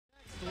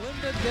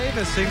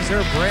Davis sings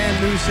her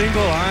brand new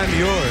single, I'm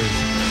Yours.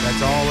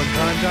 That's all when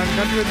Primetime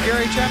Country with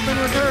Gary Chapman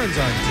returns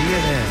on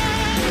TNN.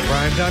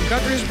 Primetime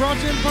Country is brought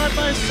to you in part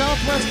by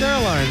Southwest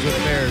Airlines with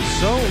fares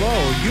so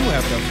low you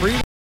have the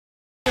freedom.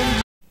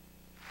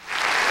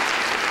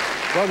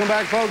 Welcome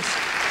back, folks.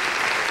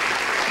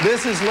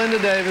 This is Linda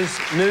Davis'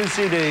 new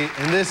CD,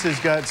 and this has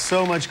got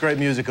so much great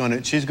music on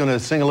it. She's going to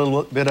sing a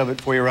little bit of it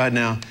for you right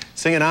now.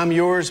 Singing I'm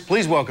Yours,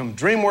 please welcome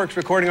DreamWorks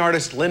recording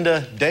artist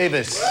Linda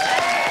Davis.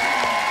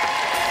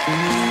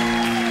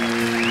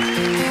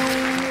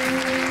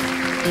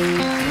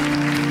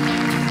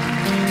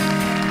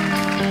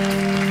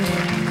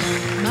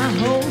 My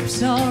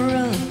hopes are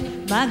up,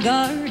 my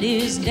guard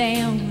is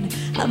down.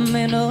 I'm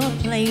in a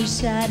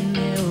place I'd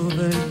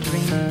never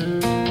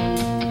dreamed.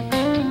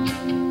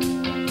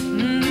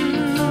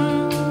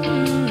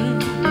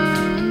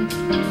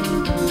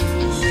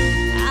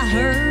 I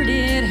heard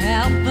it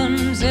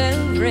happens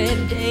every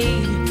day.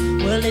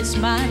 Well, it's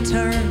my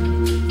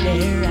turn,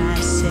 dare I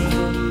say.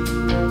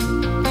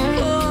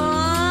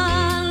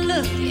 Oh,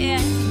 look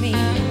at me. I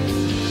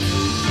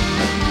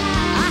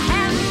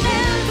have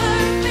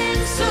never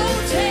been so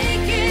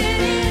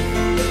taken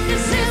in.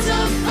 This is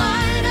a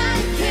fight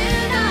I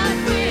cannot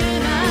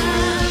win.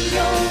 I'm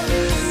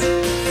yours.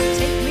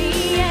 Take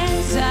me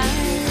as I am.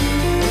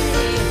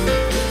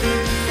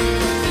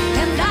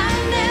 And I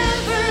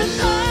never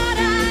thought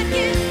I'd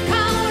get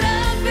caught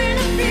up in a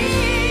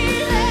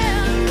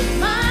feeling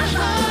my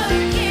heart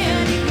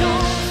can't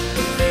ignore.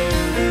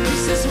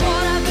 This is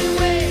what I've been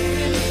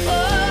waiting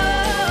for.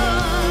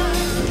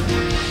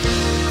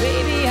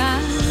 Baby,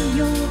 I'm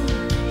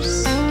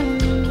yours.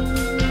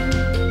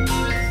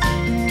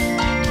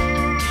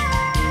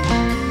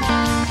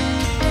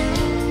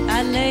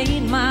 I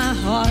laid my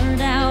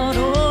heart out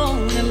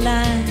on the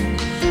line.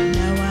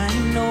 Now I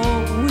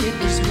know it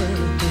was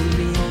worth the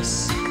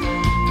risk.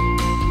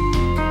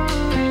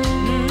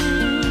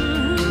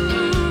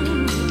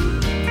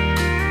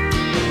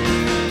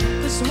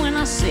 Cause when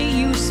I see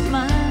you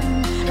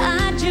smile,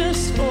 I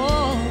just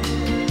fall.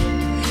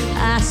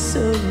 I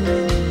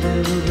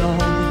surrender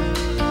all,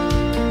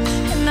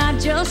 and I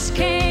just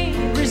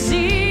can't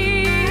resist.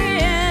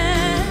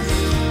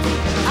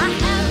 I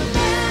have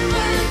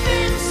never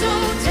been so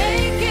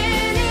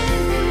taken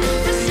in.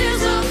 This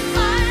is a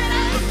fight I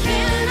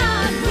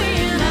cannot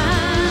win.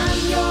 I'm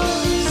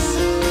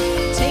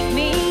yours. Take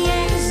me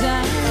as I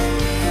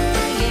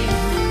am.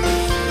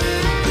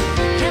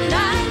 And I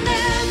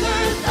never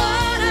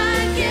thought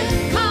I'd get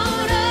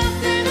caught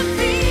up in a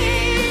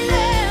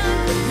feeling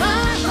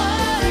my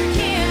heart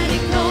can't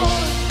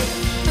ignore.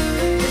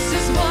 This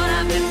is what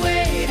I've been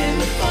waiting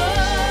for.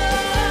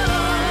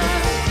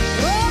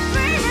 Oh,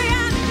 baby,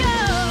 I'm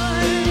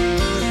yours.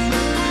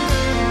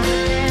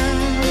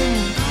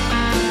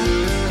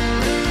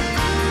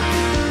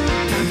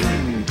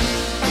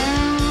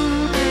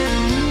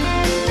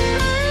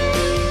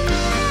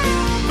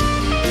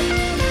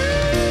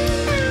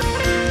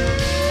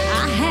 I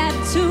had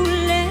to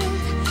let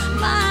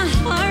my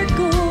heart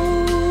go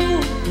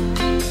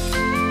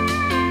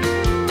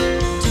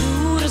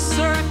due to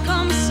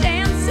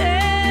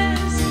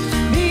circumstances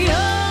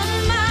beyond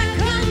my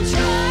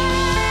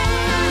control.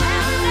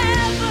 I've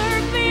never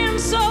been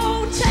so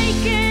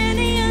taken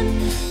in.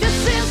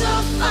 This is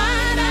a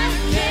fight I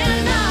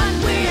cannot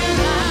win.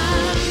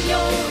 I'm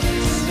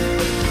yours.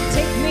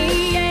 Take me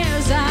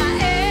as I am.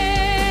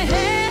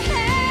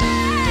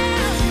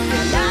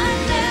 And I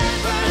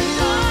never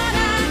thought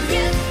I'd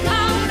get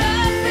caught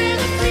up in a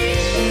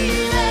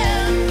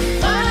feeling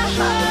my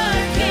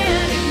heart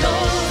can't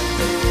ignore.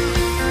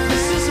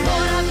 This is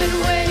what I've been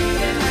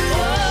waiting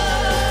for.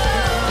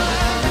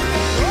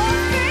 Oh,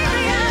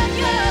 baby, I'm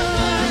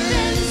yours.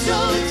 Been so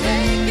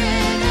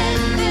taken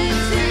in.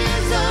 This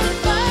is a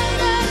fight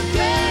I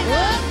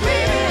cannot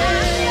win.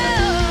 I'm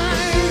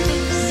yours.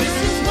 This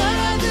is what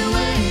I've been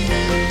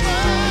waiting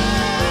for.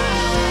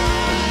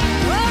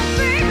 Oh,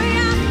 baby,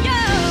 I'm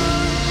yours.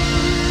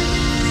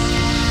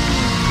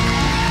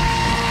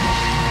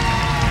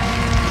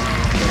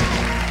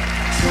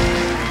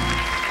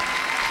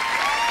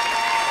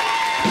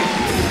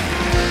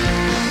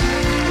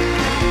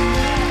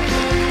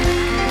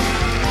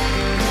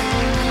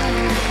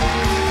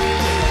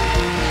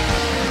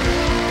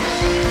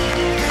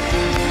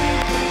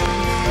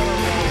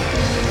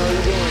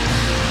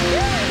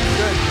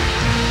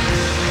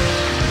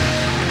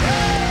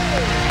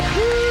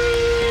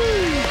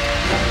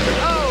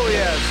 Oh,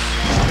 yes.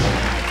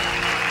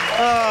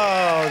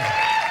 Oh,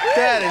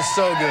 that is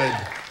so good.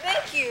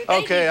 Thank you.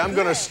 Okay, I'm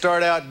going to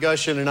start out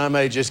gushing, and I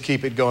may just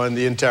keep it going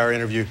the entire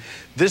interview.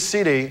 This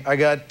CD I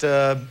got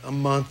a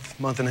month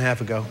and a half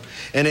ago,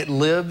 and it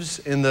lives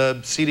in the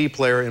CD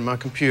player in my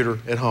computer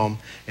at home.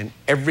 And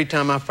every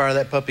time I fire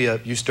that puppy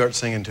up, you start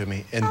singing to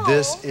me. And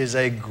this is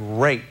a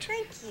great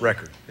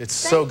record. It's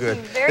so good.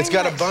 It's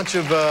got a bunch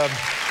of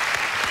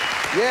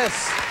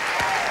yes.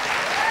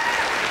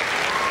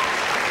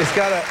 It's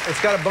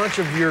got a bunch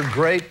of your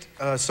great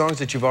songs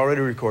that you've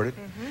already recorded,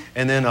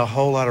 and then a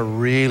whole lot of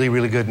really,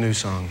 really good new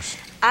songs.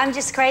 I'm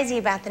just crazy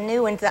about the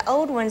new ones. The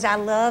old ones I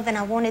love, and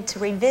I wanted to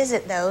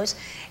revisit those.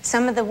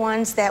 Some of the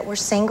ones that were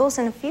singles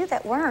and a few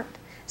that weren't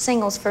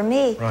singles for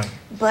me. Right.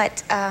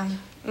 But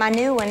my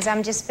new ones,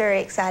 I'm just very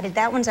excited.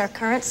 That one's our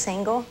current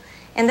single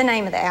and the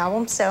name of the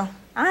album, so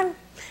I'm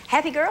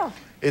happy girl.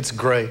 It's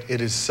great.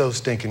 It is so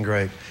stinking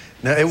great.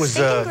 Now, it was...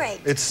 Stinking great.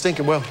 It's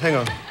stinking... Well, hang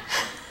on.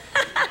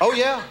 Oh,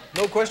 yeah.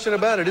 No question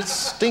about it. It's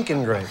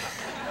stinking great.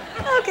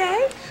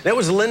 Okay. That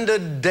was Linda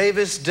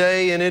Davis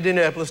Day in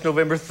Indianapolis,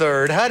 November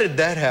 3rd. How did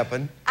that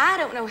happen? I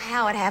don't know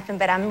how it happened,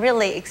 but I'm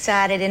really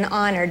excited and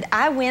honored.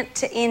 I went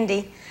to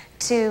Indy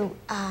to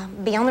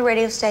be on the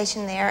radio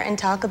station there and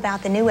talk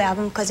about the new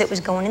album because it was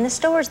going in the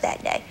stores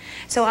that day.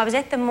 So I was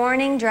at the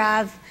morning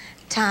drive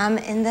time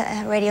in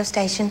the radio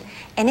station,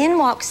 and in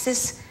walks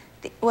this,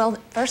 well,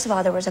 first of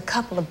all, there was a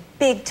couple of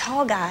big,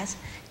 tall guys.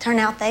 Turned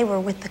out they were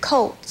with the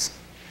Colts.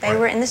 They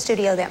were in the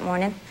studio that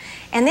morning.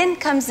 And then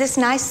comes this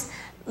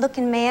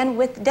nice-looking man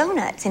with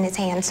donuts in his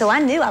hand. So I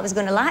knew I was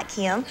going to like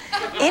him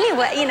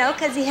anyway, you know,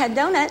 because he had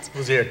donuts.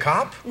 Was he a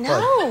cop?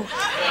 No.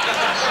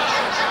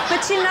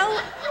 But you know...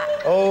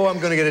 Oh, I'm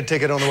going to get a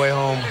ticket on the way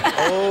home.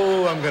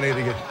 Oh, I'm going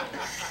to get...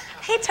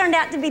 He turned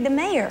out to be the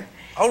mayor.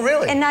 Oh,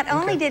 really? And not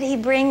only did he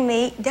bring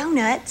me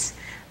donuts,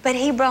 but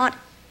he brought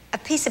a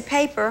piece of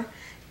paper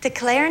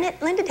declaring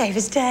it Linda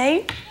Davis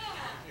Day.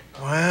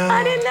 Wow.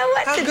 I didn't know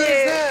what How to good do.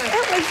 is that?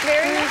 It was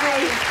very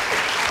nice.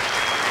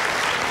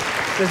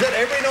 Is that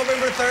every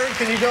November 3rd?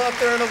 Can you go up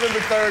there on November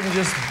 3rd and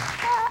just...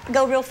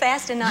 Go real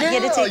fast and not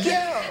get a ticket?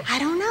 Yeah. I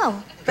don't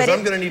know. Because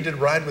I'm going to need to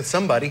ride with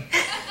somebody,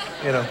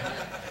 you know.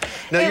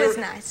 Now, It was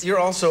nice. You're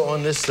also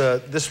on this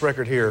this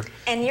record here.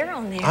 And you're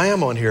on there. I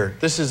am on here.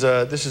 This is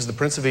the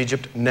Prince of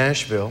Egypt,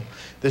 Nashville.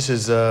 This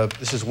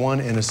is one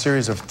in a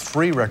series of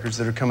 3 records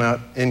that are come out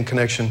in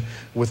connection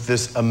with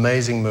this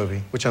amazing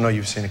movie, which I know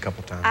you've seen a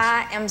couple times.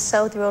 I am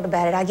so thrilled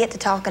about it. I get to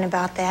talking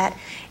about that,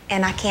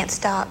 and I can't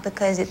stop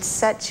because it's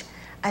such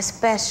a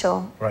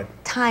special,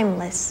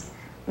 timeless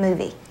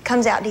movie.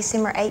 Comes out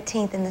December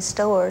 18th in the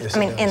stores. Yes, I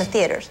mean, it in the does.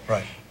 theaters.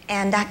 Right.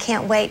 And I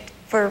can't wait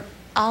for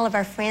all of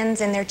our friends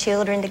and their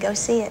children to go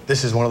see it.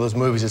 This is one of those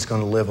movies that's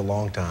going to live a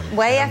long time.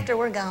 Way after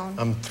we're gone.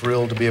 I'm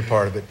thrilled to be a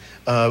part of it.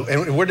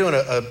 And we're doing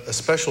a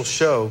special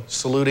show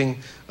saluting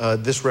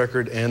this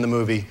record and the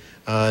movie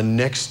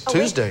next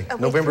Tuesday, a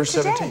week November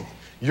from today. 17th.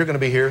 You're going to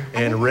be here,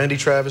 and Randy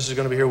Travis is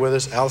going to be here with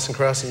us, Allison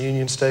Krauss in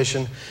Union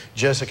Station,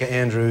 Jessica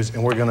Andrews,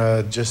 and we're going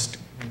to just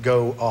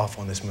go off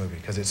on this movie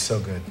because it's so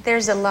good.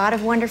 There's a lot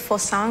of wonderful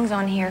songs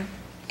on here.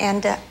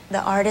 And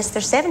the artist,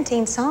 there's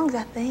 17 songs,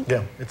 I think.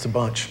 Yeah, it's a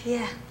bunch.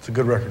 Yeah. It's a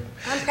good record.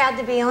 I'm proud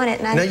to be on it.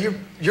 And Now,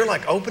 you're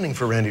like opening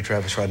for Randy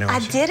Travis right now, I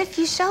aren't you? did a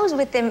few shows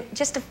with him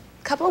just a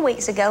couple of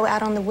weeks ago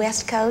out on the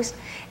West Coast,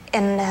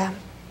 and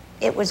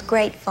it was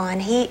great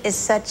fun. He is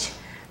such,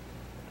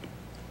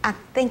 I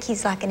think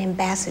he's like an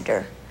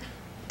ambassador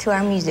to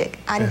our music.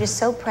 I'm just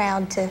so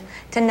proud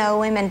to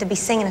know him and to be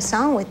singing a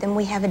song with him.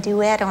 We have a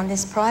duet on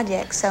this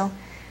project, so.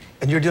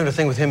 And you're doing a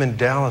thing with him in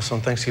Dallas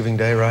on Thanksgiving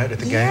Day, right, at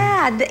the game?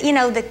 Yeah, you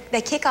know,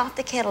 they kick off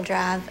the kettle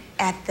drive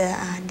at the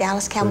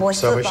Dallas Cowboys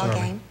Salvation football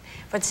Army. game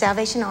for the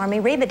Salvation Army.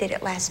 Reba did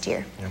it last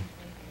year. Yeah.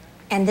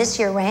 And this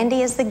year,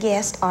 Randy is the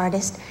guest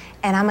artist,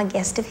 and I'm a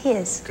guest of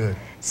his. Good.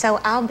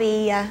 So I'll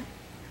be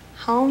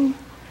home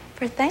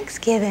for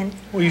Thanksgiving.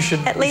 Well, you should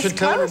At least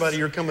tell close. everybody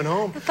you're coming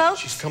home.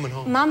 Folks, She's coming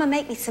home. Mama,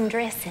 make me some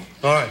dressing.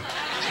 All right,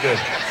 good.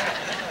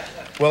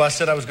 Well, I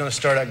said I was going to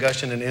start out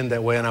gushing and end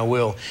that way, and I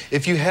will.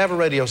 If you have a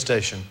radio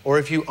station, or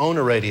if you own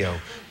a radio,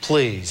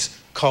 please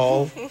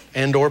call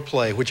and or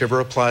play,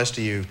 whichever applies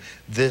to you,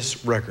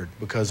 this record,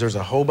 because there's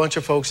a whole bunch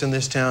of folks in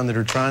this town that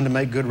are trying to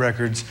make good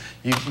records.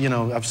 You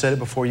know, I've said it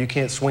before, you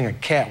can't swing a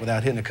cat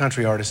without hitting a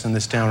country artist in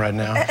this town right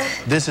now.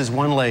 This is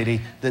one lady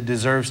that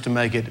deserves to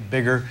make it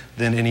bigger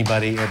than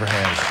anybody ever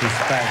has. She's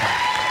fabulous.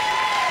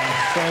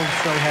 I'm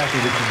so happy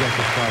that you got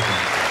this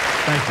project.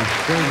 Thank you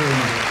very, very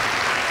much.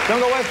 Don't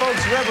go away,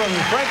 folks. Reverend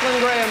Franklin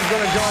Graham's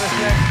going to join us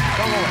next.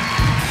 Don't go away.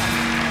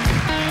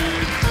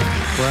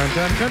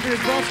 Primetime Country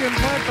is brought to you in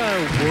part by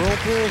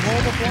Whirlpool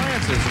Home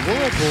Appliances.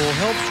 Whirlpool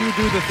helps you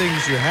do the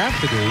things you have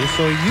to do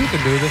so you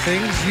can do the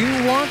things you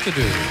want to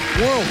do.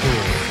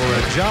 Whirlpool, for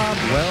a job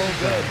well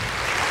done.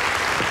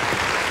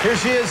 Here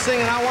she is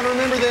singing I Want to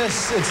Remember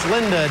This. It's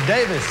Linda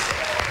Davis.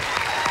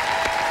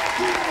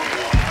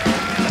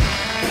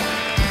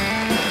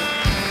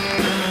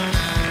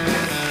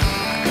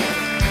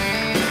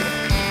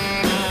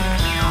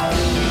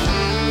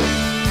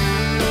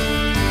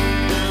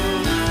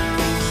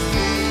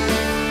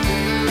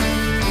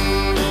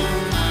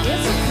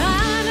 It's the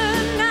kind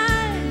of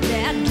night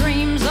that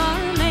dreams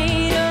are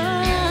made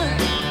of.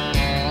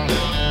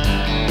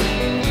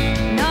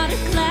 Not a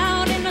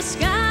cloud in the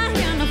sky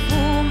and a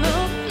full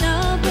moon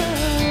above.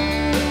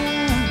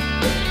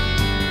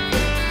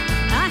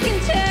 I can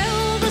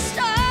tell the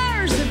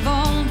stars have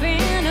all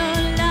been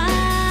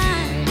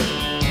aligned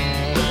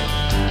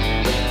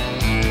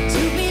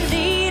to be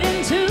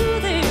leading to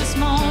this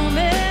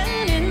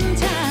moment in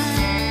time.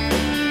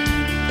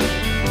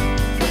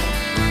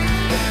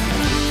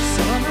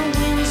 Summer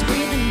winds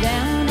breathing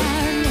down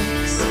our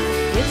necks.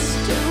 It's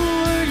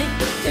too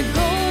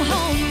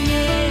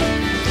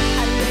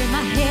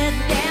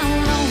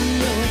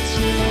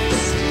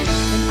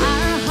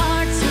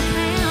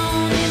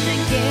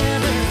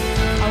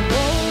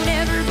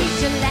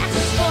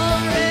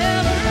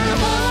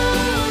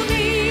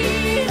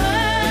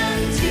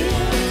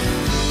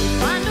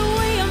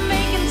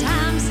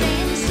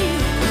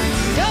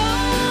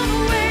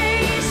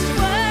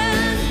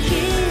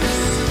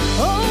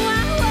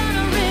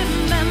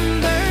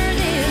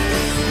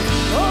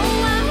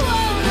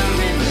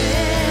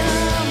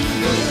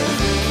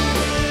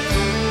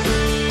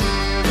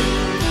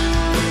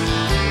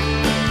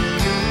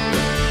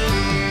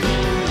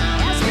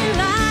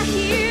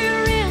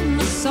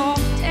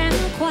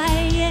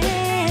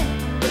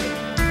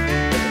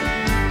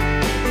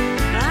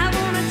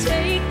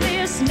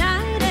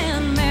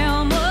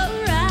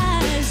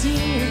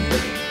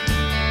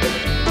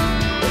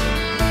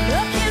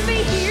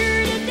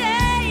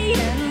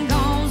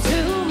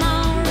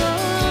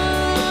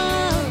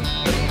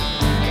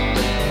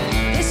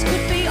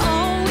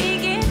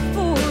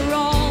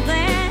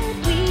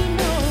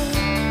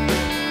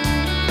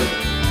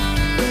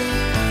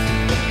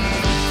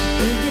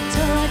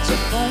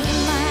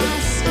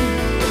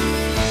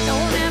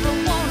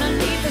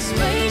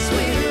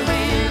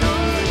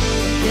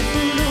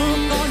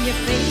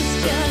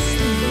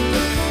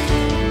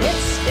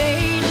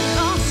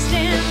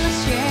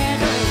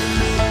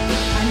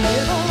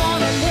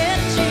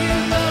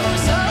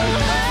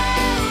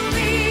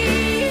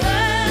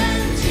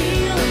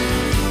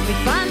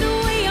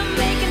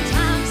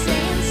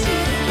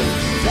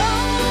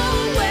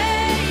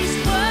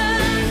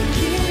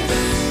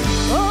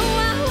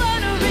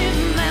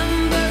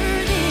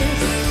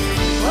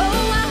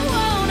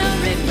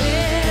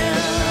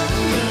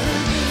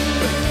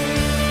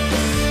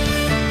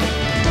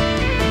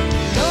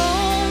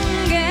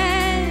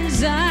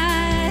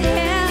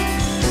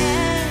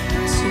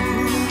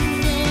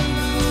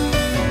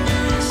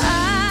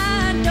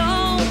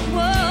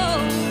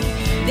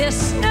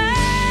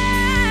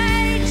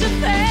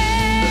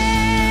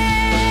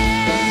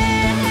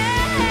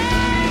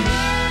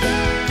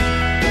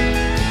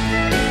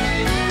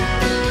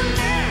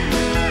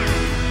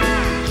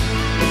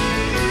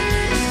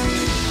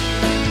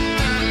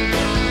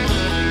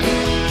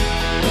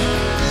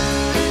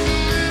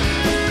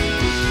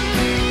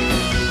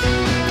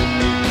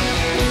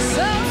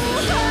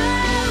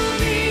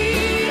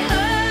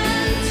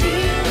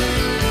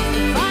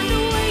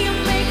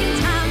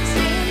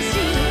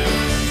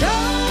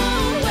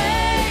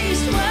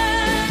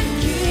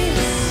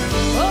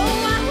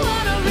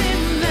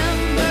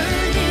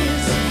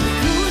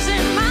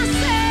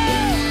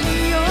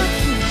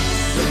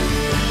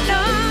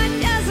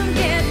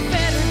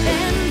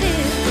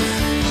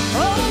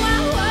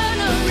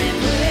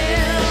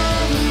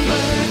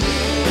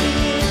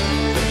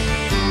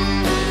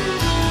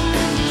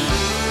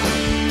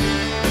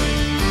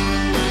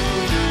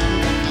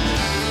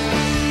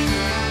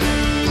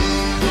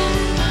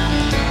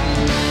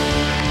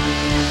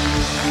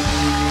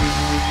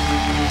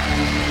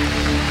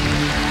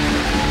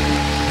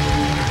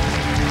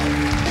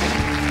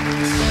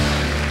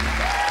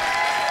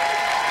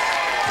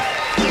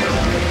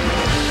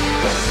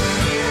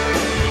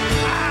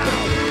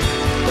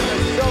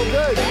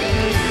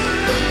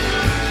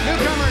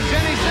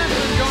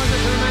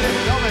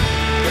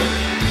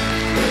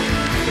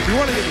you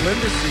want to get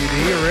Linda's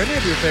CD or any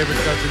of your favorite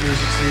country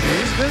music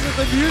CDs, visit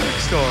the music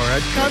store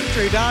at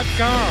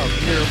country.com,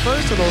 your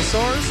personal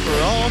source for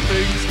all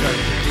things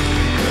country.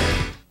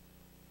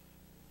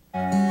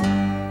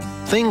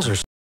 Things are...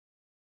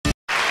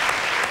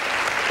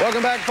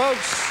 Welcome back,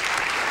 folks.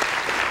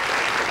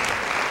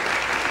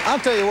 I'll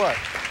tell you what,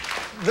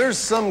 there's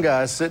some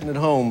guy sitting at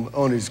home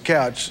on his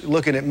couch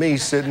looking at me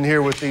sitting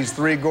here with these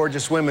three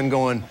gorgeous women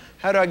going,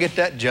 how do I get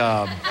that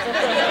job?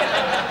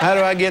 How do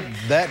I get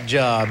that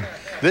job?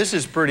 This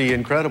is pretty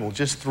incredible.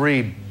 Just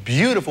three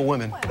beautiful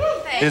women.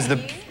 Is the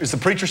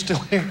preacher still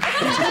here?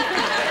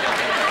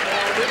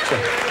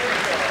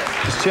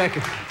 Just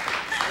checking.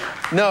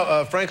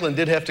 No, Franklin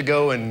did have to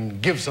go and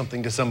give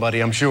something to somebody,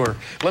 I'm sure.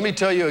 Let me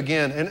tell you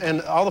again,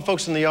 and all the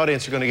folks in the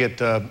audience are going to get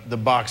the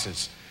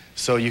boxes,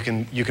 so you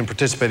can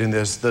participate in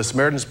this. The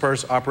Samaritan's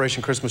Purse,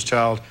 Operation Christmas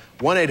Child,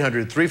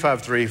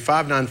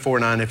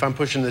 1-800-353-5949. If I'm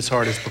pushing this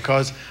hard, it's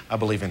because I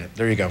believe in it.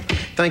 There you go.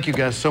 Thank you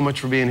guys so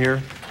much for being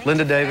here.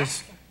 Linda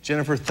Davis,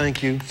 Jennifer,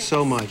 thank you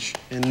so much.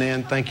 And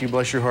Nan, thank you,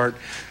 bless your heart.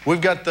 We've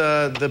got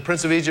the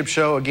Prince of Egypt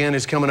show, again,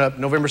 is coming up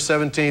November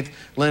 17th.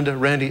 Linda,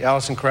 Randy,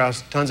 Allison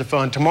Krauss, tons of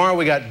fun. Tomorrow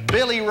we got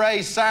Billy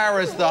Ray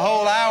Cyrus the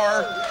whole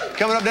hour.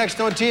 Coming up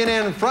next on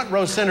TNN, Front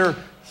Row Center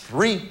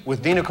 3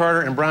 with Dina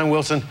Carter and Brian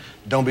Wilson.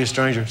 Don't be a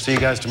stranger. See you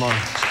guys tomorrow.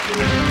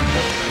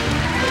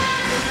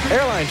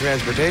 Airline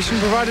transportation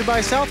provided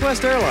by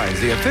Southwest Airlines,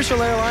 the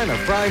official airline of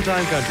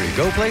Primetime Country.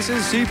 Go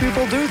places, see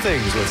people, do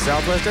things. With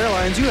Southwest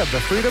Airlines, you have the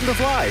freedom to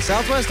fly.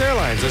 Southwest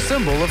Airlines, a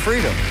symbol of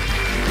freedom.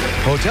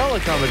 Hotel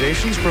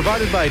accommodations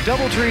provided by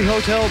Doubletree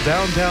Hotel,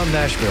 downtown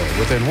Nashville,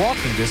 within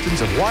walking distance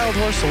of Wild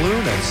Horse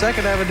Saloon and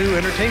 2nd Avenue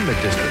Entertainment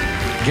District.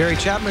 Gary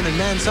Chapman and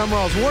Nan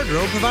Sumrall's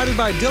wardrobe provided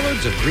by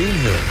Dillard's of Green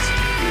Hills.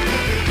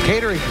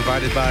 Catering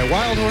provided by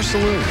Wild Horse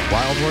Saloon.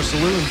 Wild Horse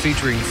Saloon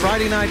featuring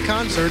Friday night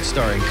concerts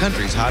starring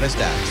country's hottest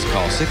acts.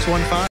 Call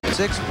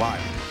 615-6-WILD.